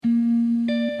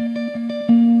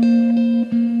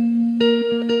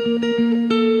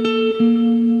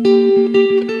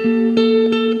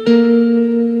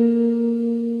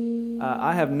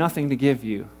have nothing to give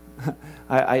you.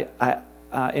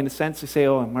 In a sense, to say,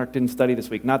 oh, Mark didn't study this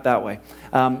week. Not that way.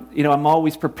 I'm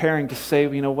always preparing to say,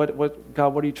 what God,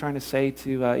 what are you trying to say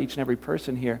to each and every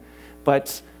person here?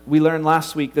 But we learned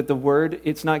last week that the word,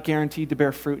 it's not guaranteed to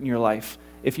bear fruit in your life.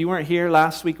 If you weren't here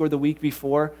last week or the week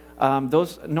before,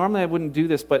 normally I wouldn't do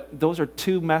this, but those are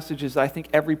two messages I think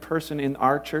every person in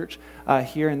our church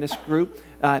here in this group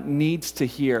needs to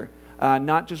hear.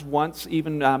 Not just once,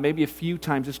 even maybe a few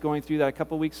times, just going through that. A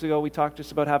couple weeks ago, we talked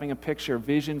just about having a picture,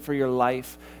 vision for your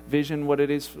life, vision, what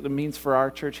it means for our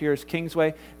church here as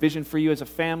Kingsway, vision for you as a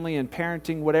family and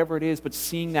parenting, whatever it is, but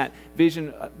seeing that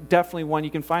vision, definitely one.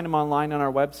 You can find them online on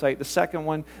our website. The second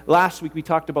one, last week we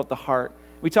talked about the heart.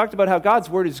 We talked about how God's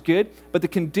word is good, but the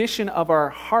condition of our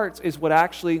hearts is what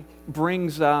actually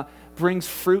brings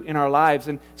fruit in our lives.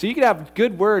 And so you could have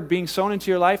good word being sown into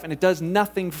your life and it does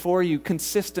nothing for you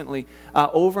consistently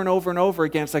over and over and over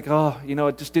again. It's like,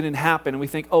 it just didn't happen. And we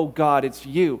think, oh God, it's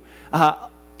you.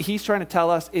 He's trying to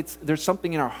tell us there's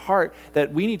something in our heart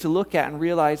that we need to look at and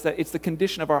realize that it's the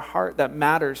condition of our heart that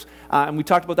matters. And we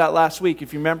talked about that last week.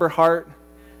 If you remember heart.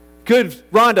 Good,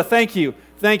 Rhonda, thank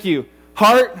you.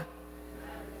 Heart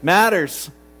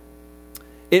matters.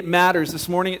 It matters. This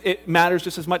morning, it matters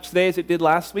just as much today as it did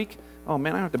last week. Oh,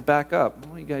 man, I have to back up.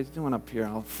 What are you guys doing up here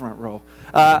on the front row?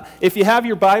 If you have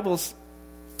your Bibles,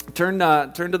 turn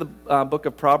to the book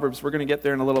of Proverbs. We're going to get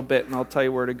there in a little bit, and I'll tell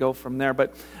you where to go from there.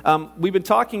 But we've been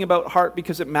talking about heart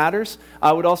because it matters.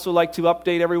 I would also like to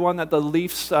update everyone that the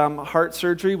Leafs heart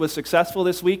surgery was successful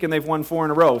this week, and they've won 4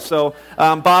 in a row. So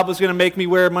Bob was going to make me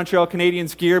wear Montreal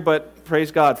Canadiens gear, but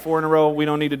praise God, 4 in a row, we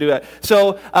don't need to do that.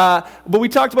 So, but we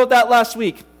talked about that last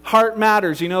week. Heart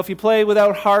matters. If you play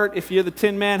without heart, if you're the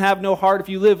Tin Man, have no heart, if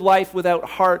you live life without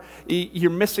heart, you're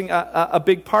missing a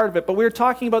big part of it. But we're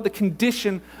talking about the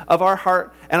condition of our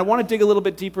heart, and I want to dig a little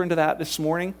bit deeper into that this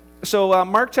morning. So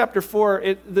Mark chapter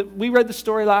 4, we read the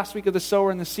story last week of the sower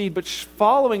and the seed, but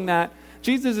following that,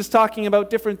 Jesus is talking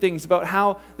about different things, about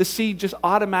how the seed just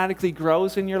automatically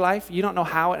grows in your life. You don't know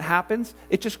how it happens.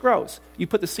 It just grows. You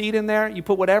put the seed in there, you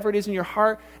put whatever it is in your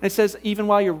heart, and it says even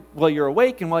while you're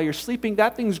awake and while you're sleeping,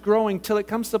 that thing's growing till it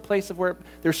comes to the place of where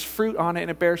there's fruit on it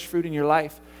and it bears fruit in your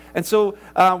life. And so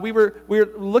we were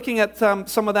looking at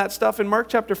some of that stuff in Mark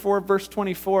chapter 4, verse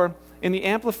 24. In the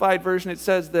Amplified version, it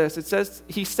says this. It says,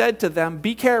 he said to them,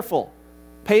 be careful,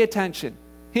 pay attention.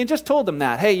 He just told them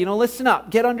that. Hey, listen up,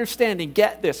 get understanding,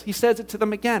 get this. He says it to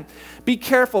them again. Be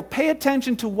careful, pay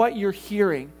attention to what you're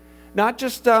hearing. Not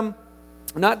just, the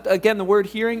word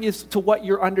hearing is to what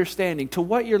you're understanding, to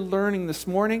what you're learning this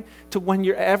morning, to when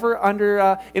you're ever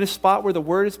in a spot where the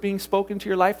word is being spoken to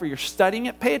your life or you're studying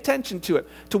it, pay attention to it,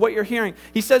 to what you're hearing.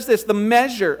 He says this, the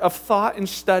measure of thought and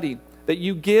study that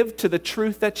you give to the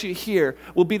truth that you hear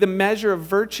will be the measure of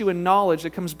virtue and knowledge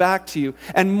that comes back to you.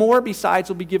 And more besides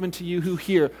will be given to you who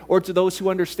hear or to those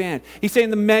who understand. He's saying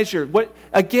the measure,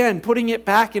 putting it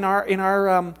back in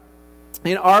our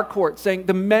court, saying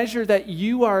the measure that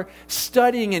you are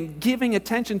studying and giving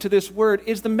attention to this word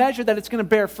is the measure that it's going to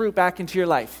bear fruit back into your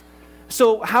life.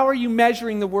 So how are you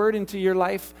measuring the word into your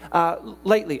life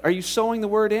lately? Are you sowing the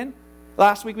word in?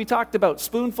 Last week we talked about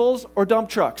spoonfuls or dump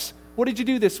trucks. What did you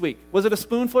do this week? Was it a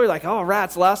spoonful? You're like, oh,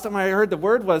 rats, last time I heard the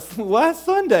word was last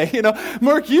Sunday.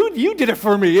 Mark, you did it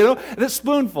for me, the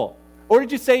spoonful. Or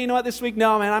did you say, this week,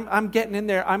 no, man, I'm getting in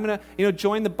there. I'm going to,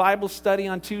 join the Bible study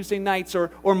on Tuesday nights or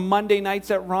Monday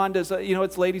nights at Rhonda's,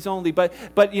 it's ladies only. But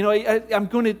I'm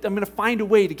going to find a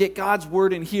way to get God's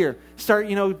word in here. Start,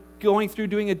 going through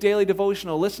doing a daily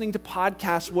devotional, listening to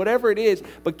podcasts, whatever it is,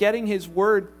 but getting his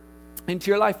word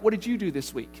into your life. What did you do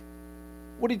this week?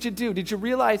 What did you do? Did you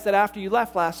realize that after you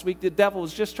left last week, the devil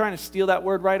was just trying to steal that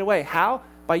word right away? How?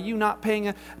 By you not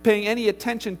paying any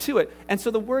attention to it. And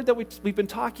so the word that we've been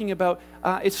talking about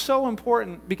is so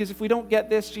important because if we don't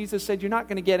get this, Jesus said, you're not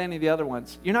going to get any of the other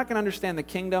ones. You're not going to understand the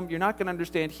kingdom. You're not going to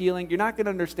understand healing. You're not going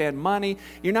to understand money.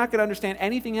 You're not going to understand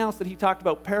anything else that he talked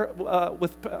about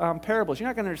with parables. You're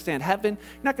not going to understand heaven.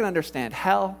 You're not going to understand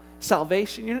hell,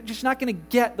 salvation. You're just not going to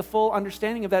get the full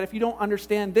understanding of that if you don't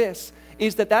understand this.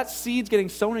 Is that seed's getting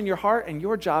sown in your heart and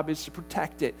your job is to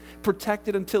protect it. Protect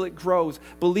it until it grows.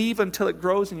 Believe until it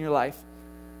grows in your life.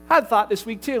 I had thought this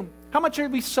week too, how much are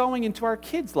we sowing into our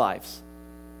kids' lives?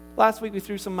 Last week we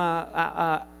threw some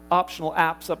optional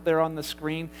apps up there on the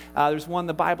screen. There's one,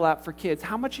 the Bible app for kids.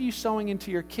 How much are you sowing into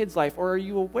your kids' life? Or are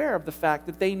you aware of the fact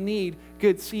that they need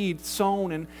good seed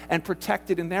sown and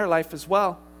protected in their life as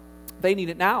well? They need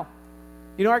it now.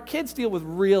 Our kids deal with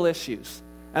real issues.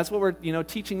 That's what we're,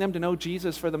 teaching them to know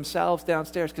Jesus for themselves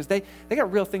downstairs because they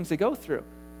got real things to go through.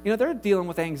 they're dealing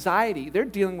with anxiety. They're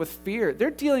dealing with fear.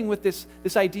 They're dealing with this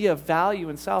idea of value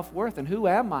and self-worth and who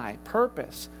am I,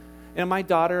 purpose. My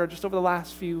daughter, just over the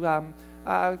last few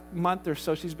month or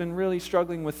so, she's been really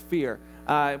struggling with fear.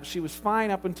 She was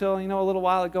fine up until, a little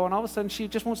while ago, and all of a sudden she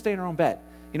just won't stay in her own bed.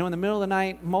 In the middle of the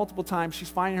night, multiple times, she's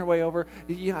finding her way over.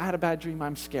 I had a bad dream,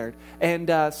 I'm scared. And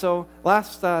so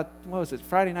last,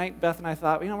 Friday night, Beth and I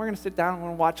thought, we're going to sit down and we're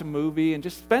going to watch a movie and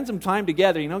just spend some time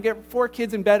together, get 4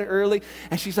 kids in bed early.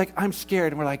 And she's like, I'm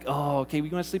scared. And we're like, oh, okay, we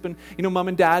want to sleep in, Mom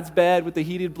and Dad's bed with the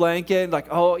heated blanket. Like,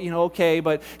 oh, okay.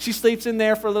 But she sleeps in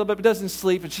there for a little bit, but doesn't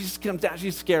sleep. And she just comes down,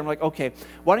 she's scared. I'm like, okay,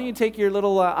 why don't you take your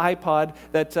little iPod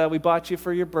that we bought you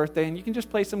for your birthday, and you can just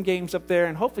play some games up there,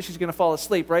 and hopefully she's going to fall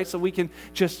asleep, right? So we can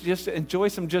just enjoy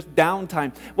some just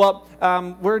downtime. Well,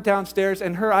 we're downstairs,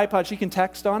 and her iPod, she can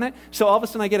text on it. So all of a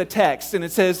sudden I get a text, and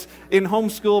it says, in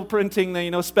homeschool printing,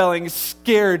 spelling,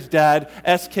 scared dad,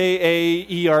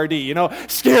 S-K-A-E-R-D,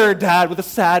 scared dad with a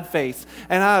sad face.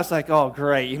 And I was like, oh,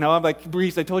 great. I'm like,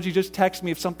 Reese, I told you, just text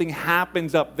me if something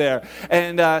happens up there.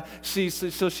 And she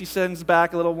sends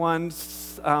back a little one,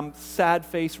 sad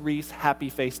face Reese, happy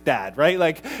face dad, right?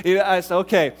 Like, I said,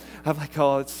 okay. I'm like,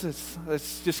 oh,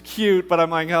 it's just cute, but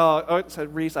I'm like, oh,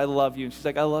 said Reese, I love you. And she's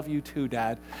like, I love you too,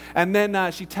 Dad. And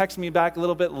then she texts me back a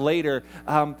little bit later,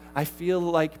 I feel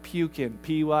like puking,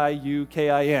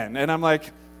 P-Y-U-K-I-N. And I'm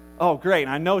like, oh, great.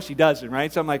 And I know she doesn't,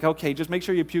 right? So I'm like, okay, just make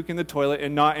sure you puke in the toilet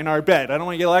and not in our bed. I don't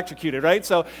want to get electrocuted, right?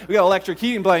 So we got an electric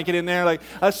heating blanket in there.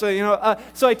 So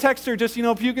I text her just,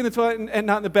 puke in the toilet and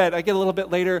not in the bed. I get a little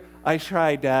bit later, I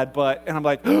tried, Dad, and I'm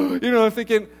like, I'm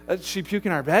thinking, she puke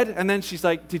in our bed? And then she's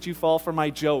like, did you fall for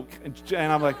my joke?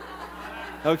 And I'm like,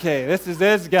 okay, this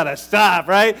is got to stop,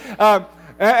 right?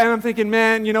 And I'm thinking,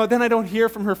 man, then I don't hear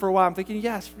from her for a while. I'm thinking,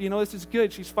 yes, this is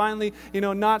good. She's finally,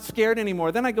 not scared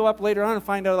anymore. Then I go up later on and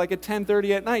find out, like, at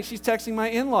 10:30 at night, she's texting my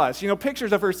in-laws,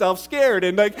 pictures of herself scared.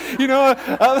 And, like,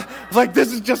 like,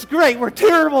 this is just great. We're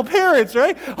terrible parents,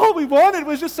 right? All we wanted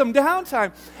was just some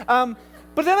downtime.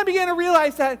 But then I began to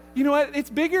realize that, it's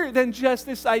bigger than just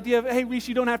this idea of, hey, Reese,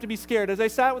 you don't have to be scared. As I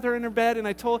sat with her in her bed and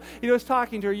I was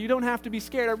talking to her, you don't have to be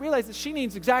scared. I realized that she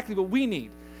needs exactly what we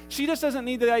need. She just doesn't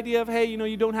need the idea of, hey,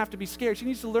 you don't have to be scared. She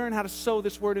needs to learn how to sow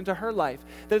this word into her life.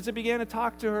 That as I began to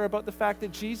talk to her about the fact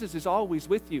that Jesus is always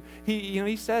with you.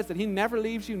 He says that he never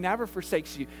leaves you, never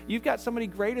forsakes you. You've got somebody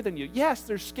greater than you. Yes,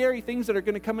 there's scary things that are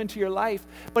going to come into your life,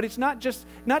 but it's not just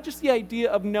the idea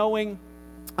of knowing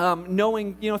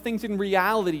things in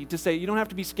reality, to say you don't have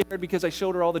to be scared because I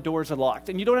showed her all the doors are locked,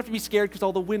 and you don't have to be scared because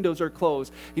all the windows are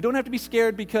closed. You don't have to be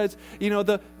scared because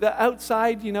the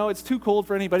outside, it's too cold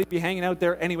for anybody to be hanging out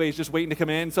there anyways, just waiting to come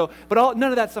in. So, but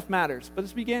none of that stuff matters. But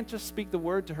as we began to speak the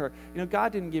word to her,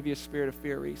 God didn't give you a spirit of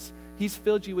fear, Reese. He's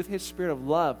filled you with his spirit of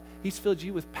love. He's filled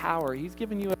you with power. He's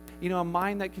given you a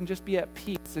mind that can just be at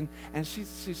peace. And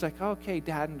she's like, okay,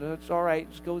 Dad, it's all right.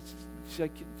 Just go. She's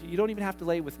like, you don't even have to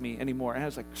lay with me anymore. And I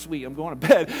was like, sweet, I'm going to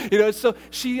bed. So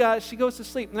she goes to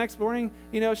sleep. The next morning,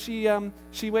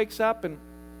 she wakes up and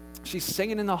she's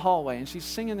singing in the hallway, and she's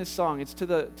singing this song. It's to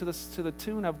the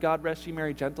tune of God Rest Ye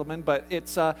Merry Gentlemen, but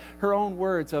it's her own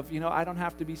words of, I don't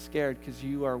have to be scared because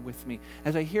you are with me.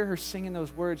 As I hear her singing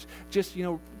those words, just,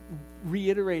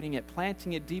 reiterating it,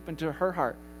 planting it deep into her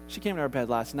heart. She came to our bed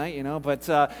last night, but,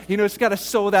 it's got to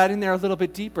sow that in there a little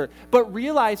bit deeper. But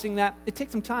realizing that it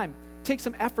takes some time. Take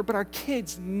some effort, but our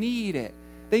kids need it.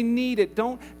 They need it.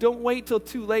 Don't wait till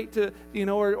too late to,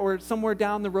 or somewhere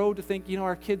down the road to think,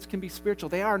 our kids can be spiritual.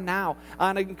 They are now.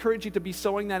 And I encourage you to be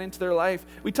sowing that into their life.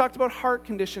 We talked about heart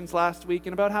conditions last week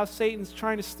and about how Satan's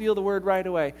trying to steal the word right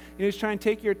away. He's trying to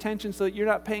take your attention so that you're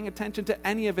not paying attention to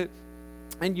any of it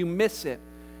and you miss it.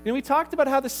 We talked about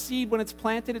how the seed, when it's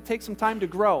planted, it takes some time to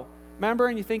grow. Remember,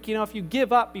 and you think, if you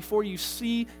give up before you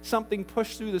see something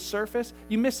push through the surface,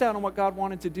 you miss out on what God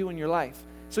wanted to do in your life.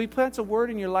 So he plants a word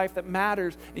in your life that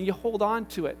matters, and you hold on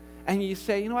to it. And you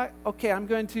say, what? Okay, I'm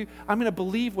going to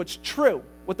believe what's true.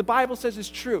 What the Bible says is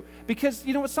true. Because,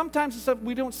 sometimes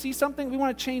we don't see something, we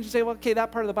want to change and say, well, okay,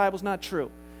 that part of the Bible's not true.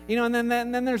 And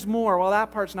then there's more. Well,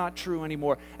 that part's not true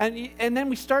anymore. And then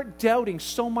we start doubting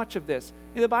so much of this.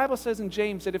 The Bible says in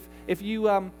James that if you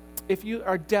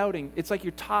are doubting, it's like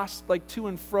you're tossed like to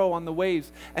and fro on the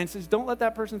waves. And it says, don't let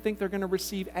that person think they're going to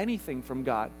receive anything from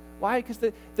God. Why? Because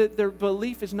their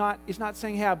belief is not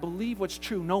saying, hey, I believe what's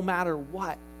true no matter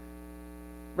what.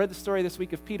 Read the story this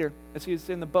week of Peter as he was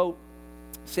in the boat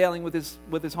sailing with his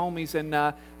homies, and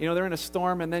they're in a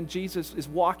storm, and then Jesus is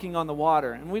walking on the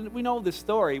water. And we know this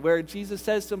story where Jesus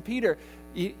says to Peter,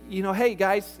 hey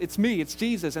guys, it's me, it's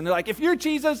Jesus. And they're like, if you're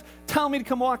Jesus, tell me to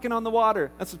come walking on the water.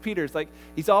 That's what Peter's like.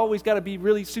 He's always got to be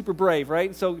really super brave, right?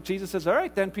 And so Jesus says, all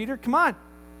right then, Peter, come on.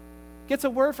 gets a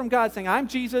word from God saying, I'm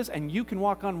Jesus and you can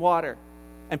walk on water.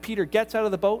 And Peter gets out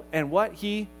of the boat and what?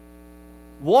 He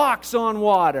walks on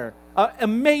water.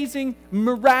 Amazing,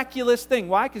 miraculous thing.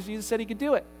 Why? Because Jesus said he could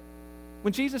do it.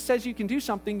 When Jesus says you can do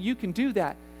something, you can do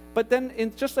that. But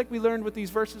then, just like we learned with these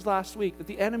verses last week, that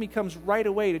the enemy comes right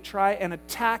away to try and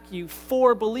attack you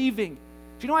for believing. Do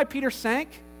you know why Peter sank?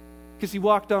 Because he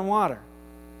walked on water.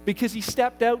 Because he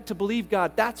stepped out to believe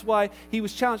God. That's why he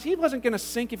was challenged. He wasn't going to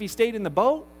sink if he stayed in the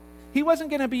boat. He wasn't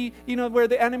going to be, where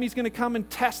the enemy's going to come and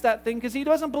test that thing because he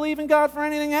doesn't believe in God for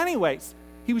anything anyways.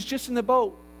 He was just in the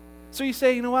boat. So you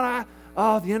say, you know what?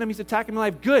 The enemy's attacking my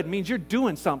life. Good. Means you're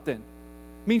doing something.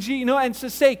 Means and to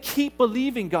say, keep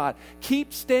believing God.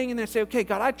 Keep staying in there and say, okay,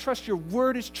 God, I trust your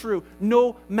word is true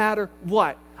no matter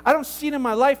what. I don't see it in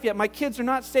my life yet. My kids are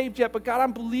not saved yet, but God,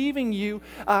 I'm believing you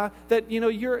that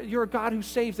you're a God who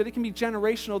saves, that it can be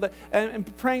generational, that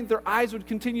and praying their eyes would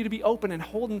continue to be open and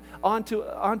holding onto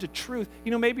truth.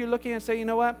 Maybe you're looking and say, you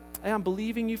know what? I'm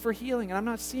believing you for healing, and I'm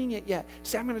not seeing it yet.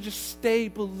 Say, I'm going to just stay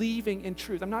believing in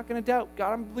truth. I'm not going to doubt.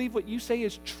 God, I'm going to believe what you say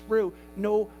is true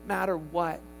no matter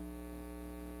what.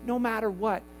 No matter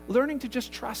what. Learning to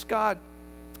just trust God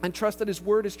and trust that his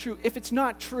word is true. If it's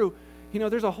not true,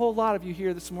 there's a whole lot of you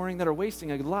here this morning that are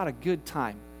wasting a lot of good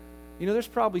time. There's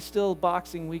probably still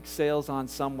Boxing Week sales on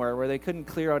somewhere where they couldn't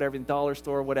clear out every dollar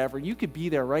store or whatever. You could be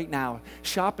there right now,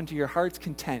 shopping to your heart's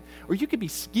content. Or you could be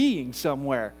skiing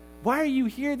somewhere. Why are you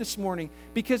here this morning?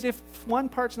 Because if one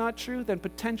part's not true, then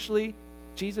potentially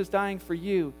Jesus dying for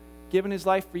you, giving his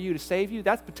life for you to save you,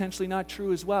 that's potentially not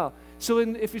true as well. So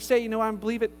if you say, I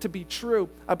believe it to be true,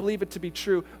 I believe it to be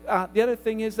true. The other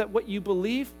thing is that what you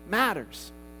believe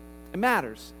matters. It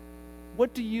matters.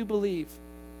 What do you believe?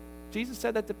 Jesus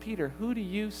said that to Peter. Who do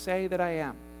you say that I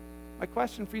am? My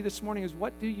question for you this morning is,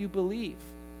 what do you believe?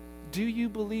 Do you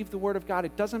believe the word of God?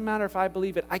 It doesn't matter if I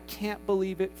believe it. I can't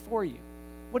believe it for you.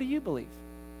 What do you believe?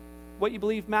 What you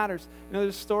believe matters.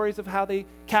 There's stories of how they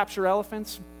capture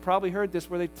elephants. Probably heard this,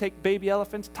 where they take baby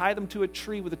elephants, tie them to a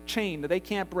tree with a chain that they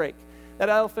can't break. That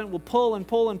elephant will pull and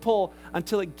pull and pull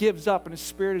until it gives up and his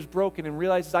spirit is broken and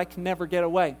realizes, I can never get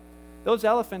away. Those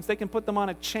elephants, they can put them on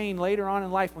a chain later on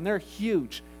in life when they're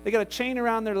huge. They got a chain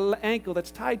around their ankle that's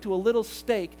tied to a little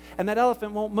stake, and that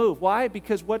elephant won't move. Why?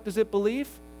 Because what does it believe?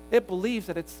 It believes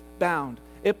that it's bound.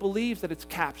 It believes that it's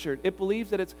captured. It believes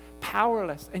that it's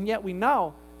powerless. And yet we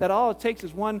know that all it takes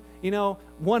is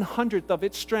 1/100th of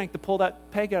its strength to pull that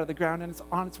peg out of the ground, and it's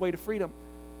on its way to freedom.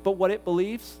 But what it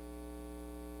believes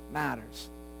matters.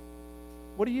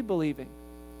 What are you believing?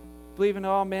 Believing,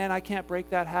 oh man, I can't break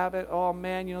that habit. Oh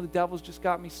man, the devil's just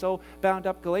got me so bound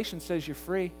up. Galatians says you're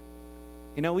free.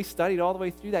 We studied all the way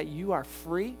through that. You are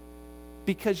free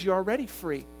because you're already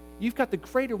free. You've got the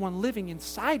greater one living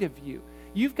inside of you.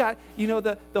 You've got,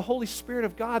 the Holy Spirit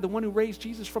of God, the one who raised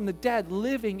Jesus from the dead,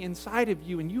 living inside of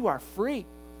you, and you are free.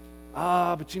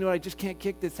 But I just can't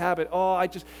kick this habit.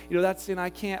 That's sin. I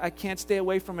can't stay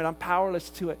away from it. I'm powerless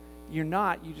to it. You're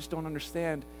not. You just don't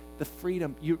understand the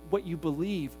freedom. What you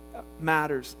believe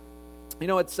matters.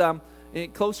 It's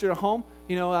closer to home.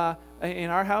 In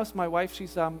our house, my wife,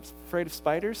 she's afraid of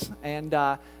spiders, and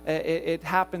it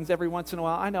happens every once in a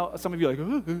while. I know some of you are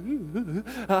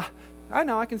like, I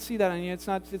know, I can see that on you.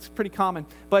 It's pretty common.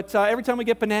 But every time we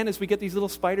get bananas, we get these little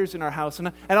spiders in our house.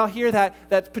 And I'll hear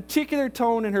that particular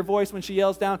tone in her voice when she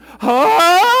yells down,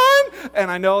 "Han!"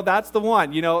 And I know that's the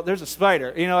one. There's a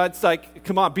spider. It's like,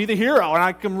 come on, be the hero. And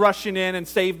I come rushing in and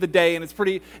save the day. And it's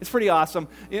pretty awesome.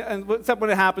 And except when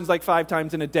it happens like 5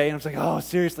 times in a day. And I was like, oh,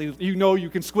 seriously, you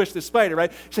can squish this spider,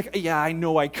 right? She's like, yeah, I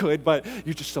know I could, but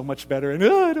you're just so much better. And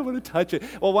I don't want to touch it.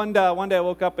 Well, one day I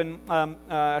woke up and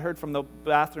I heard from the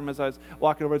bathroom as I was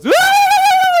walking over.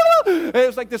 It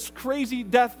was like this crazy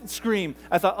death scream.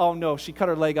 I thought, oh no, she cut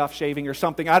her leg off shaving or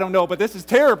something. I don't know, but this is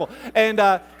terrible. And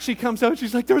she comes out,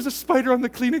 she's like, there was a spider on the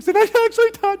Kleenex and I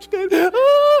actually touched it.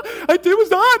 It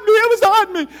was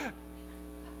on me.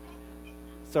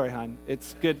 Sorry, hon.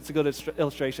 It's good. It's a good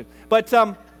illustration. But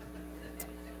I'm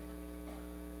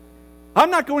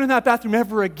not going in that bathroom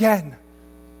ever again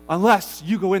unless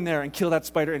you go in there and kill that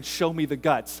spider and show me the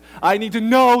guts. I need to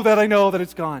know that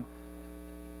it's gone.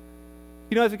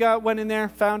 As the guy went in there,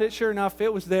 found it, sure enough,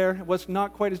 it was there. It was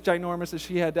not quite as ginormous as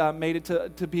she had made it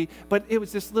to be, but it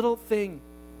was this little thing.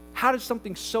 How does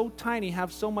something so tiny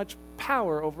have so much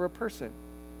power over a person?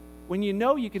 When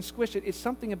you can squish it, it's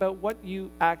something about what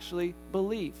you actually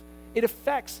believe. It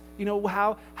affects,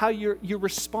 how your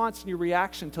response and your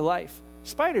reaction to life.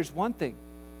 Spider's one thing.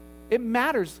 It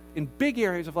matters in big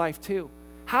areas of life too.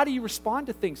 How do you respond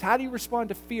to things? How do you respond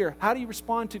to fear? How do you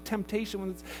respond to temptation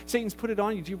when Satan's put it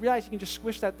on you? Do you realize you can just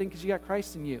squish that thing because you got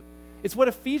Christ in you? It's what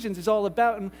Ephesians is all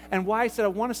about, and why I said I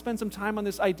want to spend some time on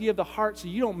this idea of the heart so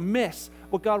you don't miss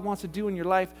what God wants to do in your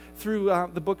life through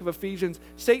the book of Ephesians.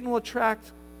 Satan will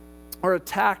attract or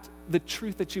attack the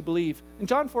truth that you believe. In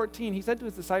John 14, he said to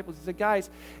his disciples, he said, guys,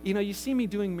 you see me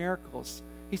doing miracles.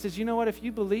 He says, you know what, if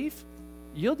you believe,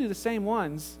 you'll do the same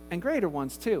ones and greater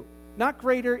ones too. Not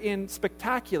greater in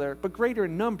spectacular, but greater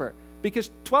in number.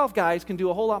 Because 12 guys can do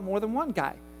a whole lot more than one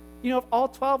guy. If all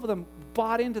 12 of them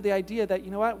bought into the idea that,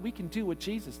 you know what, we can do what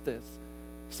Jesus does.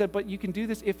 He said, but you can do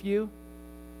this if you,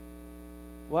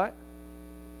 what?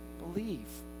 Believe.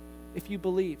 If you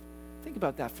believe. Think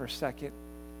about that for a second.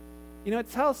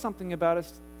 It tells something about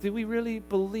us. Do we really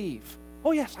believe?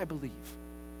 Oh, yes, I believe.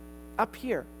 Up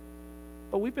here.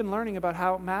 But we've been learning about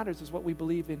how it matters is what we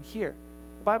believe in here.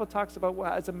 The Bible talks about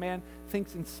what as a man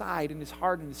thinks inside in his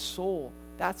heart and his soul.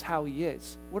 That's how he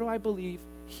is. What do I believe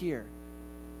here?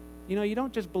 You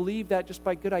don't just believe that just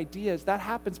by good ideas. That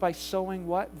happens by sowing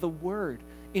what? The word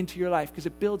into your life, because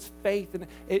it builds faith, and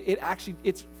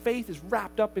its faith is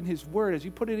wrapped up in his word. As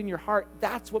you put it in your heart,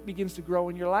 that's what begins to grow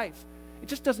in your life. It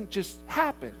just doesn't just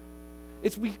happen.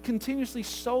 We continuously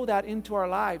sow that into our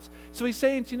lives. So he's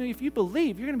saying, if you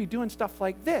believe, you're going to be doing stuff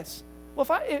like this. Well,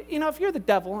 if you're the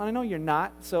devil, and I know you're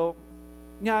not, so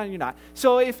no, you're not.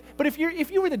 So if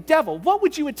you were the devil, what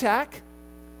would you attack?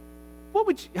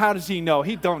 How does he know?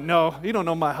 He don't know. He don't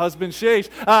know my husband, Shays.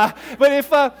 But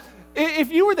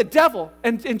if you were the devil,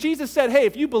 and Jesus said, hey,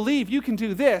 if you believe, you can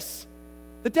do this.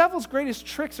 The devil's greatest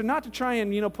tricks are not to try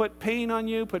and, put pain on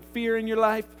you, put fear in your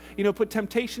life, put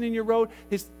temptation in your road.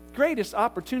 His greatest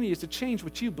opportunity is to change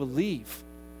what you believe.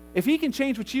 If he can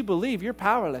change what you believe, you're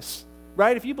powerless,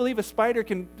 right? If you believe a spider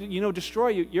can, destroy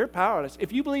you, you're powerless.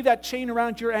 If you believe that chain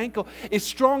around your ankle is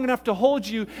strong enough to hold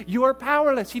you, you're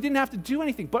powerless. He didn't have to do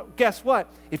anything. But guess what?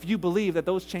 If you believe that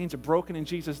those chains are broken in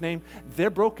Jesus' name,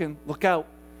 they're broken. Look out.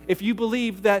 If you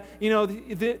believe that,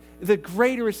 the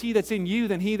greater is he that's in you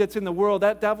than he that's in the world,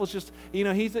 that devil's just,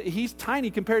 he's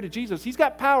tiny compared to Jesus. He's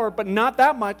got power, but not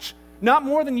that much. Not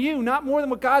more than you, not more than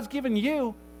what God's given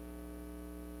you.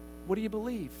 What do you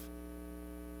believe?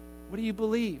 What do you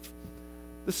believe?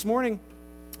 This morning,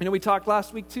 we talked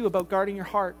last week too about guarding your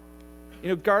heart.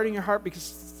 Guarding your heart,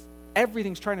 because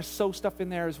everything's trying to sow stuff in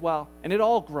there as well. And it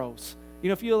all grows.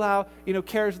 If you allow,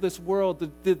 cares of this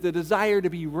world, the desire to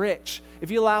be rich,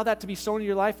 if you allow that to be sown in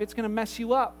your life, it's going to mess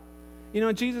you up.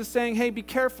 Jesus is saying, hey, be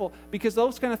careful, because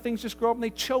those kind of things just grow up and they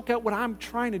choke out what I'm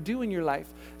trying to do in your life.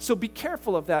 So be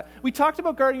careful of that. We talked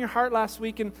about guarding your heart last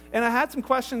week, and I had some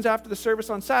questions after the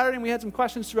service on Saturday, and we had some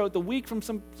questions throughout the week from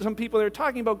some people that were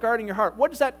talking about guarding your heart.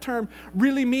 What does that term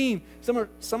really mean?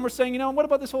 Some were saying, what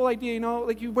about this whole idea,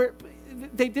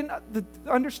 they didn't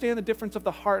understand the difference of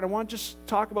the heart. I want to just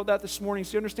talk about that this morning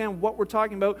so you understand what we're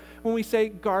talking about when we say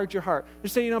guard your heart. They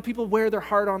say, people wear their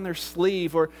heart on their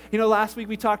sleeve. Or, last week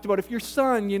we talked about if your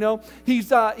son, he's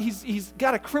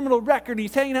got a criminal record.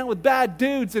 He's hanging out with bad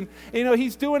dudes and,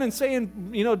 he's doing and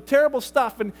saying, terrible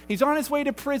stuff. And he's on his way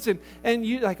to prison. And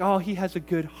you're like, oh, he has a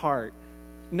good heart.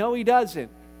 No, he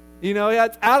doesn't.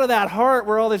 It's out of that heart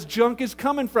where all this junk is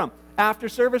coming from. After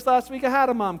service last week, I had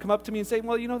a mom come up to me and say,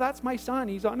 well, that's my son.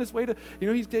 He's on his way to,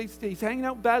 he's hanging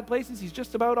out in bad places. He's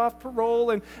just about off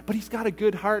parole, but he's got a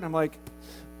good heart. And I'm like,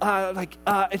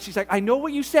 and she's like, I know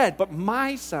what you said, but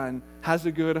my son has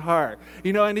a good heart.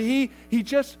 And he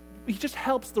just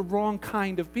helps the wrong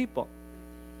kind of people.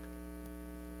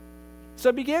 So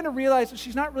I began to realize that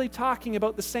she's not really talking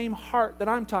about the same heart that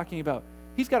I'm talking about.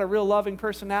 He's got a real loving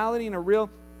personality and a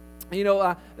real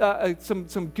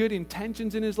some good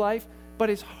intentions in his life, but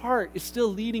his heart is still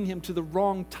leading him to the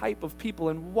wrong type of people.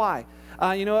 And why?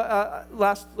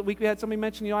 Last week we had somebody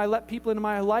mention, I let people into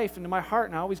my life, into my heart,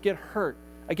 and I always get hurt.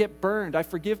 I get burned. I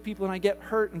forgive people, and I get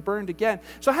hurt and burned again.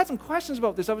 So I had some questions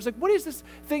about this. I was like, what is this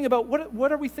thing about,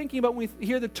 what are we thinking about when we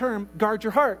hear the term guard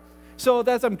your heart? So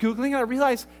as I'm Googling it, I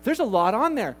realized there's a lot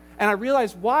on there. And I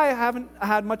realized why I haven't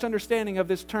had much understanding of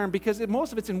this term, because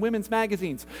most of it's in women's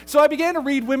magazines. So I began to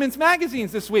read women's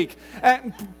magazines this week.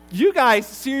 And you guys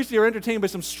seriously are entertained by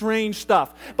some strange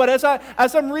stuff. But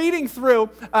as I'm reading through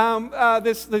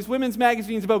these women's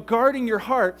magazines about guarding your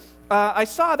heart, I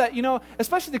saw that,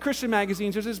 especially the Christian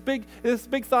magazines, there's this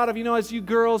big thought of, as you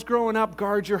girls growing up,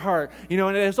 guard your heart.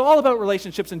 And it's all about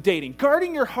relationships and dating.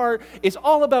 Guarding your heart is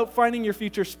all about finding your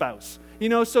future spouse.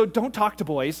 So don't talk to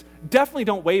boys. Definitely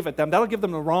don't wave at them. That'll give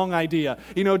them the wrong idea.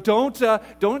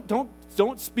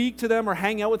 Don't speak to them or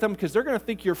hang out with them, because they're going to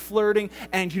think you're flirting.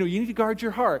 And you need to guard your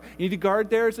heart. You need to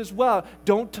guard theirs as well.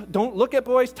 Don't look at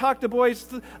boys, talk to boys,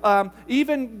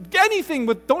 even anything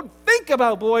with. Don't think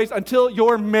about boys until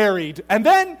you're married, and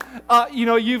then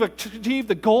you've achieved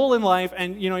the goal in life,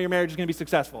 and your marriage is going to be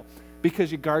successful.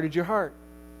 Because you guarded your heart.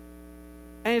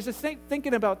 And as I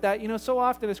thinking about that, so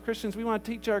often as Christians, we want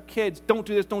to teach our kids, don't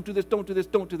do this, don't do this, don't do this,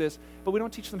 don't do this, but we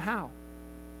don't teach them how.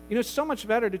 It's so much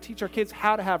better to teach our kids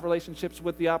how to have relationships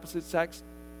with the opposite sex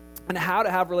and how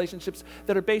to have relationships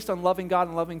that are based on loving God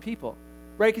and loving people,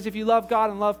 right? Because if you love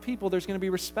God and love people, there's going to be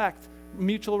respect,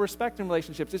 mutual respect in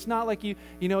relationships. It's not like you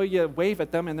wave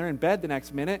at them and they're in bed the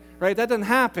next minute, right? That doesn't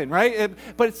happen, right?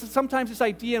 But it's sometimes this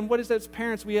idea, and what is that as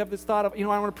parents, we have this thought of, I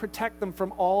want to protect them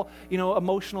from all,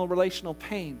 emotional, relational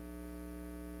pain.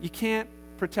 You can't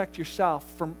protect yourself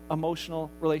from emotional,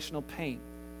 relational pain.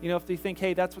 If they think,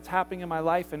 hey, that's what's happening in my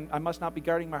life and I must not be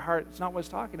guarding my heart, it's not what it's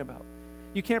talking about.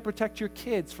 You can't protect your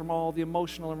kids from all the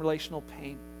emotional and relational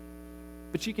pain.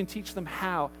 But you can teach them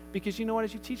how. Because you know what?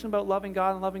 As you teach them about loving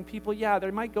God and loving people, yeah,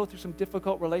 they might go through some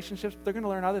difficult relationships, but they're going to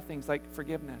learn other things like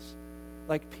forgiveness,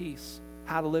 like peace,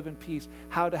 how to live in peace,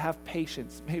 how to have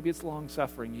patience. Maybe it's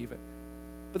long-suffering even.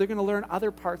 But they're going to learn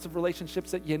other parts of relationships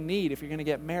that you need if you're going to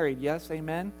get married. Yes,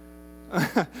 amen?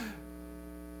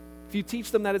 If you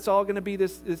teach them that it's all going to be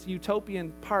this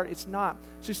utopian part, it's not.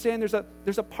 So you're saying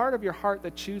there's a part of your heart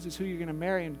that chooses who you're going to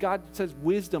marry, and God says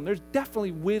wisdom. There's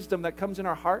definitely wisdom that comes in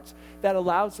our hearts that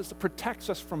allows us, protects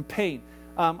us from pain.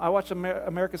 I watch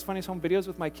America's Funniest Home Videos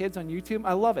with my kids on YouTube.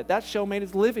 I love it. That show made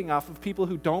its living off of people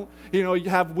who don't,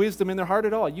 have wisdom in their heart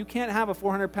at all. You can't have a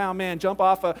 400-pound man jump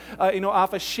off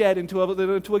a shed into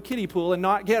a kiddie pool and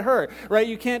not get hurt, right?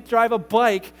 You can't drive a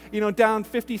bike, down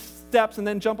 50 steps and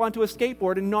then jump onto a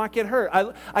skateboard and not get hurt.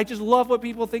 I just love what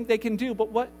people think they can do.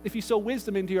 But what if you sow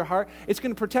wisdom into your heart? It's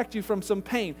going to protect you from some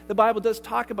pain. The Bible does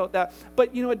talk about that.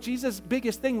 But you know what? Jesus'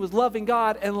 biggest thing was loving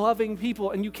God and loving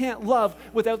people, and you can't love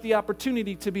without the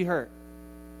opportunity to be hurt.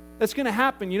 That's going to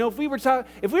happen. If we were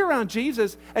around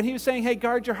Jesus and he was saying, hey,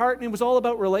 guard your heart, and it was all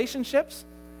about relationships,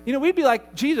 we'd be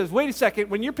like, Jesus, wait a second.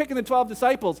 When you're picking the 12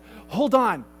 disciples, hold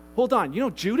on.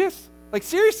 Judas? Like,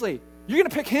 seriously, you're going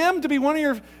to pick him to be one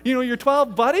of your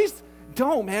 12 buddies?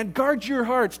 Don't, man. Guard your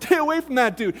heart. Stay away from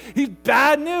that dude. He's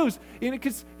bad news.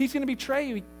 Because he's going to betray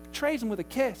you. He betrays him with a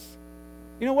kiss.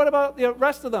 What about the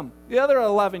rest of them? The other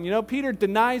 11, Peter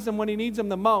denies them when he needs them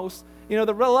the most. The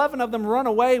 11 of them run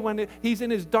away when he's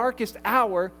in his darkest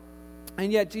hour. And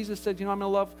yet Jesus said, I'm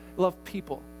going to love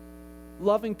people.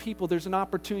 Loving people, there's an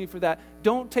opportunity for that.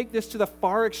 Don't take this to the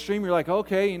far extreme. You're like,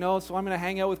 okay, so I'm going to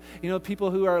hang out with,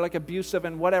 people who are like abusive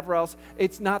and whatever else.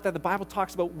 It's not that. The Bible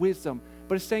talks about wisdom.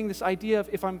 But it's saying this idea of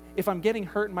if I'm getting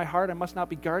hurt in my heart, I must not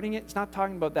be guarding it. It's not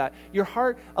talking about that. Your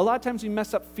heart, a lot of times we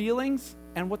mess up feelings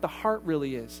and what the heart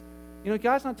really is.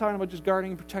 God's not talking about just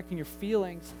guarding and protecting your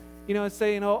feelings. It's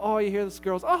saying, you hear this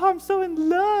girl's, I'm so in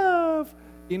love.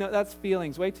 That's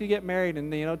feelings. Wait till you get married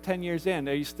and, 10 years in.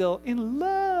 Are you still in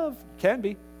love? Can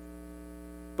be.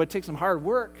 But it takes some hard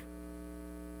work.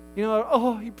 He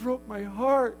broke my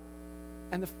heart.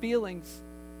 And the feelings,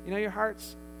 your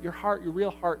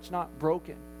real heart's not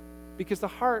broken. Because the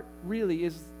heart really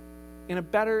is, in a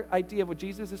better idea of what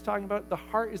Jesus is talking about, the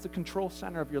heart is the control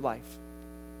center of your life.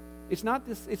 There's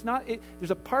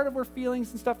a part of where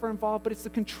feelings and stuff are involved, but it's the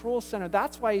control center.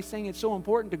 That's why he's saying it's so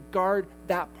important to guard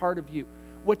that part of you.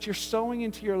 What you're sowing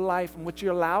into your life and what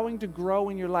you're allowing to grow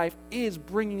in your life is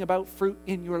bringing about fruit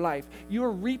in your life.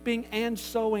 You're reaping and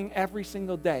sowing every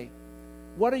single day.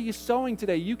 What are you sowing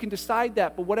today? You can decide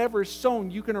that, but whatever is sown,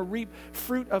 you can reap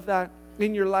fruit of that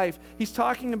in your life. He's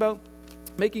talking about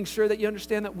making sure that you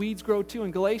understand that weeds grow too.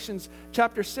 In Galatians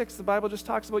chapter 6, the Bible just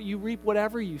talks about you reap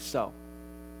whatever you sow.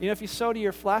 If you sow to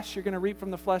your flesh, you're going to reap from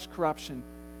the flesh corruption.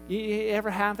 You ever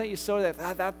have that? You sow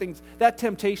that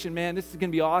temptation, man, this is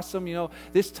going to be awesome.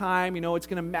 This time, it's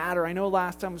going to matter. I know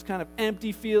last time was kind of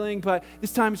empty feeling, but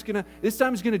this time it's going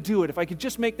to do it. If I could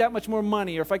just make that much more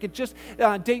money, or if I could just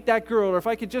date that girl, or if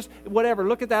I could just whatever,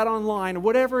 look at that online, or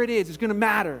whatever it is, it's going to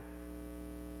matter.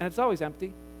 And it's always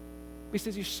empty. He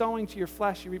says you're sowing to your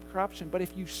flesh, you reap corruption. But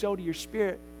if you sow to your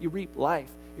spirit, you reap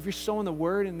life. If you're sowing the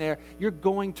word in there, you're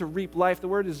going to reap life. The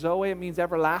word is Zoe. It means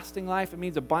everlasting life. It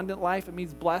means abundant life. It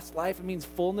means blessed life. It means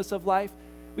fullness of life.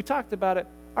 We talked about it.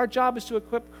 Our job is to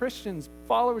equip Christians,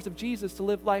 followers of Jesus, to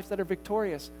live lives that are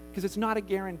victorious, because it's not a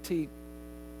guarantee.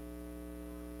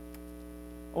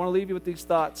 I want to leave you with these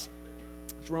thoughts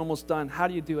as we're almost done. How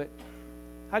do you do it?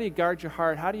 How do you guard your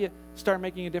heart? How do you start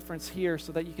making a difference here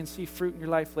so that you can see fruit in your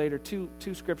life later? Two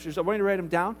scriptures. I want you to write them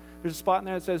down. There's a spot in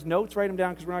there that says notes. Write them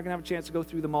down because we're not going to have a chance to go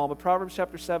through them all. But Proverbs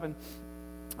chapter 7,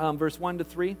 verse 1 to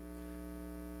 3.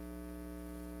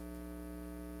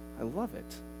 I love it.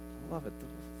 It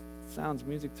sounds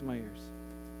music to my ears.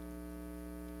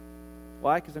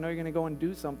 Why? Because I know you're going to go and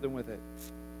do something with it.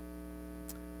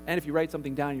 And if you write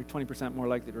something down, you're 20% more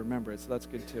likely to remember it, so that's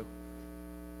good too.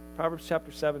 Proverbs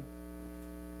chapter 7.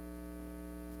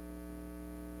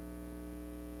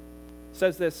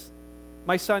 says this,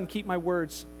 my son, keep my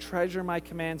words, treasure my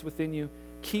commands within you.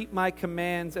 Keep my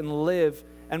commands and live,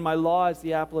 and my law is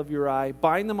the apple of your eye.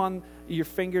 Bind them on your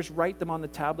fingers, write them on the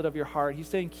tablet of your heart. He's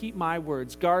saying, keep my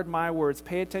words, guard my words,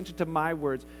 pay attention to my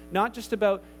words. Not just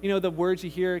about, the words you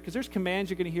hear, because there's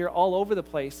commands you're going to hear all over the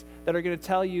place that are going to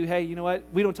tell you, hey, you know what?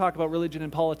 We don't talk about religion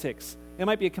and politics. It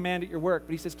might be a command at your work,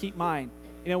 but he says, keep mine.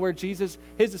 Where Jesus,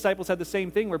 his disciples had the same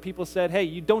thing, where people said, hey,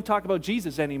 you don't talk about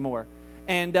Jesus anymore.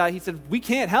 And he said, we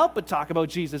can't help but talk about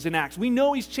Jesus in Acts. We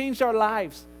know he's changed our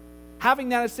lives. Having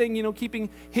that is saying, keeping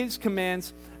his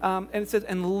commands. And it says,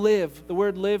 and live. The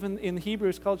word live in Hebrew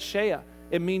is called shea.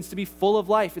 It means to be full of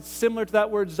life. It's similar to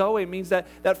that word zoe. It means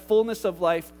that fullness of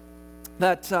life,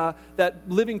 that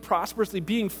living prosperously,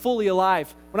 being fully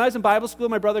alive. When I was in Bible school,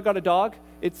 my brother got a dog.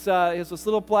 It's this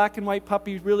little black and white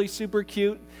puppy, really super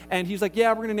cute. And he's like,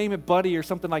 yeah, we're going to name it Buddy or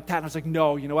something like that. And I was like,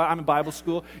 no, you know what? I'm in Bible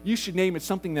school. You should name it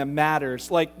something that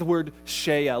matters, like the word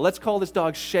shea. Let's call this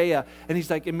dog Shea. And he's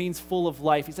like, it means full of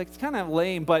life. He's like, it's kind of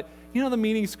lame, but the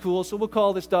meaning's cool, so we'll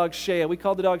call this dog Shea. We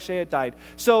called the dog Shea, it died.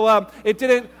 So it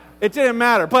didn't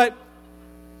matter.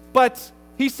 But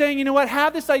he's saying, you know what?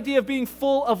 Have this idea of being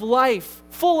full of life.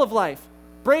 Full of life.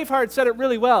 Braveheart said it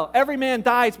really well. Every man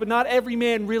dies, but not every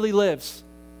man really lives.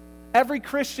 Every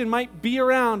Christian might be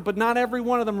around, but not every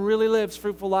one of them really lives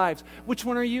fruitful lives. Which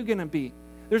one are you going to be?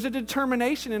 There's a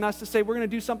determination in us to say we're going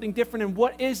to do something different, and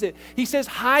what is it? He says,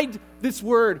 hide this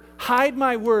word. Hide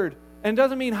my word. And it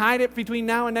doesn't mean hide it between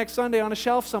now and next Sunday on a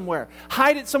shelf somewhere.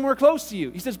 Hide it somewhere close to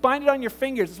you. He says, bind it on your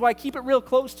fingers. That's why I keep it real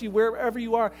close to you wherever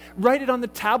you are. Write it on the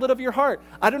tablet of your heart.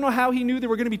 I don't know how he knew there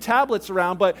were going to be tablets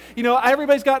around, but,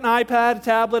 everybody's got an iPad, a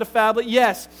tablet, a phablet.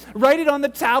 Yes. Write it on the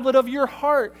tablet of your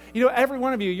heart. Every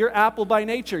one of you, you're Apple by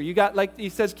nature. You got, like he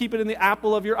says, keep it in the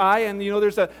apple of your eye, and,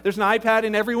 there's an iPad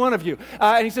in every one of you.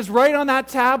 And he says, write on that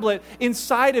tablet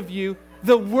inside of you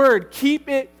the word. Keep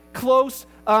it close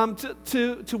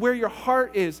to where your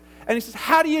heart is. And he says,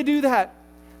 how do you do that?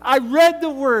 I read the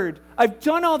word. I've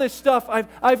done all this stuff.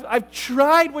 I've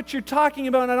tried what you're talking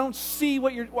about, and I don't see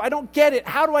I don't get it.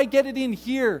 How do I get it in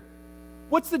here?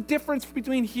 What's the difference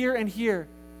between here and here?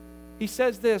 He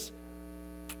says this,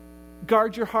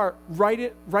 guard your heart. Write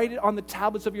it on the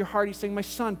tablets of your heart. He's saying, my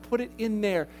son, put it in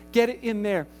there. Get it in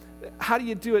there. How do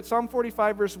you do it? Psalm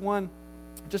 45 verse 1,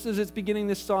 just as it's beginning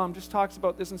this psalm, just talks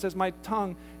about this and says, my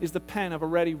tongue is the pen of a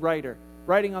ready writer,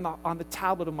 writing on the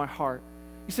tablet of my heart.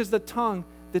 He says the tongue,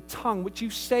 what you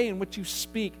say and what you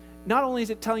speak, not only is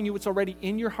it telling you what's already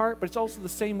in your heart, but it's also the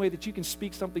same way that you can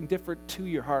speak something different to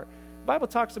your heart. The Bible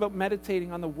talks about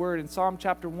meditating on the word in Psalm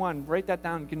chapter 1. Write that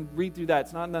down. You can read through that.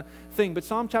 It's not in the thing. But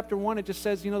Psalm chapter 1, it just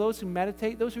says, those who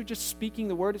meditate, those who are just speaking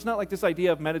the word. It's not like this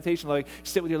idea of meditation, like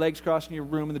sit with your legs crossed in your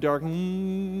room in the dark.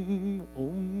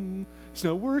 It's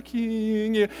not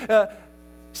working.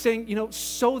 Saying,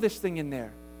 sew this thing in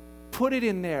there. Put it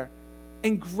in there.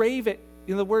 Engrave it.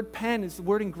 The word pen is the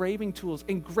word engraving tools.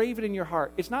 Engrave it in your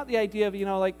heart. It's not the idea of,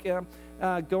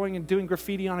 going and doing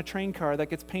graffiti on a train car that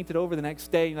gets painted over the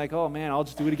next day. And you're like, oh man, I'll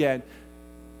just do it again.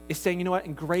 It's saying, you know what,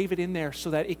 engrave it in there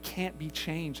so that it can't be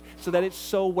changed. So that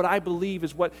it's what I believe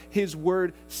is what his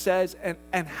word says,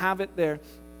 and have it there.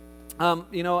 I'll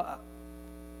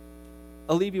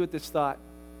leave you with this thought.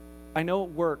 I know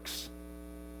it works.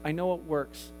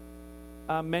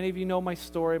 Many of you know my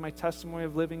story, my testimony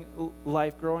of living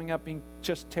life, growing up being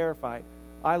just terrified.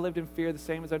 I lived in fear the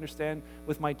same as I understand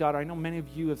with my daughter. I know many of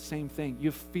you have the same thing.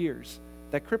 You have fears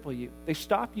that cripple you. They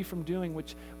stop you from doing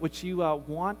what you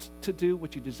want to do,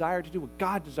 what you desire to do, what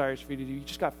God desires for you to do. You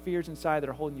just got fears inside that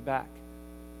are holding you back.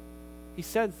 He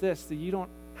says this, that you don't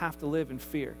have to live in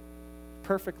fear.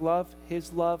 Perfect love,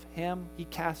 his love, him, he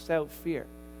casts out fear.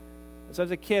 So as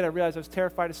a kid, I realized I was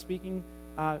terrified of speaking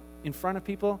in front of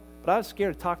people, but I was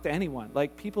scared to talk to anyone.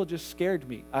 Like, people just scared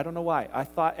me. I don't know why. I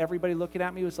thought everybody looking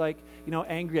at me was like,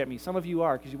 angry at me. Some of you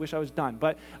are, because you wish I was done.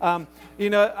 But,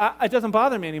 it doesn't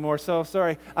bother me anymore, so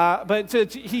sorry. But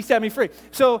he set me free.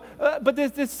 So, but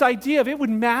this idea of it would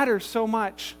matter so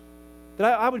much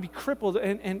that I would be crippled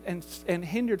and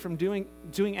hindered from doing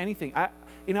anything.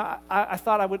 I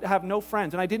thought I would have no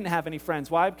friends, and I didn't have any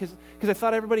friends. Why? Because I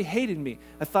thought everybody hated me.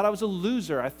 I thought I was a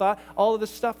loser. I thought all of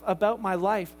this stuff about my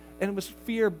life, and it was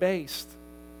fear-based.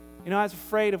 I was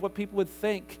afraid of what people would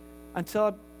think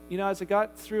until, as I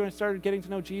got through and I started getting to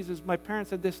know Jesus, my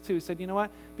parents said this too. He said, you know what?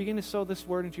 Begin to sow this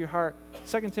word into your heart.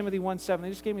 2 Timothy 1:7, they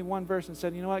just gave me one verse and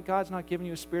said, you know what? God's not giving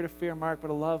you a spirit of fear, Mark, but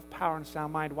a love, power, and a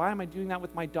sound mind. Why am I doing that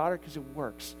with my daughter? Because it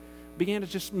works. Began to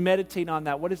just meditate on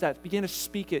that. What is that? Began to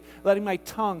speak it, letting my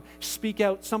tongue speak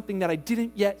out something that I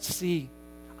didn't yet see.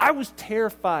 I was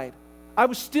terrified. I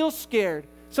was still scared,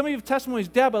 Some of you have testimonies.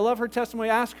 Deb, I love her testimony.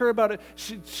 Ask her about it.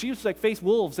 She used to like face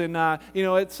wolves, and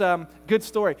it's a good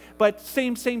story. But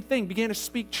same thing. Began to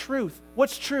speak truth.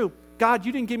 What's true? God,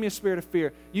 you didn't give me a spirit of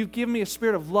fear. You've given me a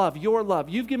spirit of love, your love.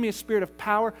 You've given me a spirit of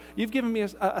power. You've given me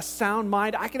a sound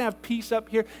mind. I can have peace up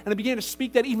here. And I began to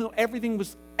speak that even though everything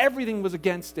was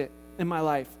against it in my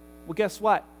life. Well, guess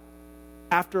what?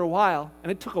 After a while,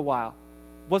 and it took a while,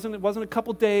 it wasn't a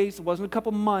couple days, it wasn't a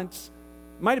couple months,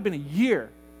 it might have been a year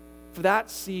for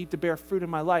that seed to bear fruit in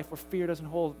my life where fear doesn't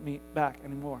hold me back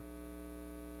anymore.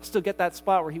 I still get that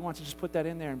spot where he wants to just put that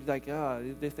in there and be like, oh,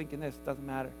 they're thinking this, it doesn't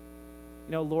matter.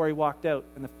 Lori walked out,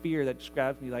 and the fear that just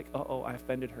grabs me like, I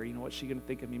offended her. What's she going to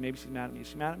think of me? Maybe she's mad at me. Is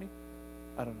she mad at me?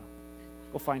 I don't know.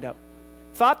 Go find out.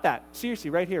 Thought that, seriously,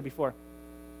 right here before.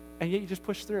 And yet you just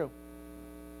push through.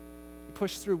 You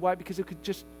push through. Why? Because it could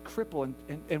just cripple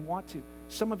and want to.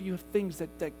 Some of you have things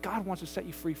that God wants to set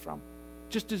you free from.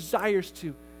 Just desires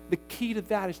to. The key to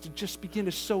that is to just begin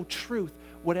to sow truth.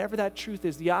 Whatever that truth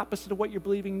is, the opposite of what you're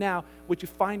believing now, what you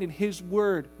find in His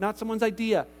Word, not someone's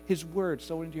idea, His Word,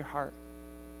 sow it into your heart.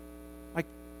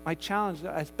 My challenge,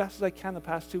 as best as I can the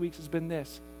past 2 weeks, has been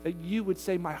this, that you would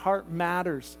say, my heart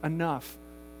matters enough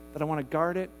that I want to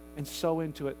guard it and sow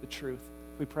into it the truth.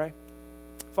 We pray.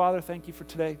 Father, thank you for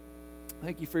today.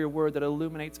 Thank you for your word that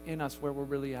illuminates in us where we're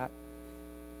really at.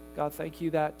 God, thank you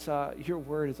that your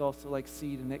word is also like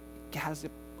seed and it has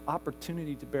the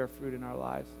opportunity to bear fruit in our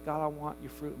lives. God, I want your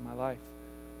fruit in my life.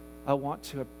 I want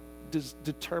to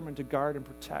determine to guard and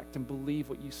protect and believe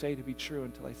what you say to be true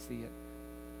until I see it.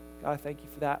 God, I thank you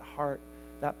for that heart,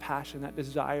 that passion, that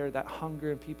desire, that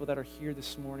hunger in people that are here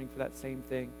this morning for that same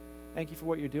thing. Thank you for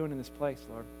what you're doing in this place,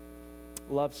 Lord.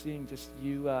 Love seeing just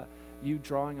you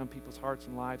drawing on people's hearts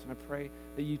and lives. And I pray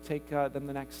that you take them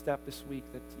the next step this week,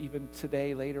 that even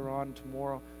today, later on,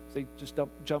 tomorrow, as they just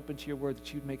jump into your word,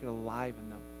 that you'd make it alive in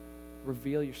them.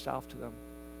 Reveal yourself to them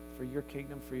for your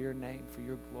kingdom, for your name, for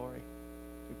your glory.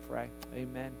 We pray.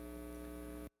 Amen.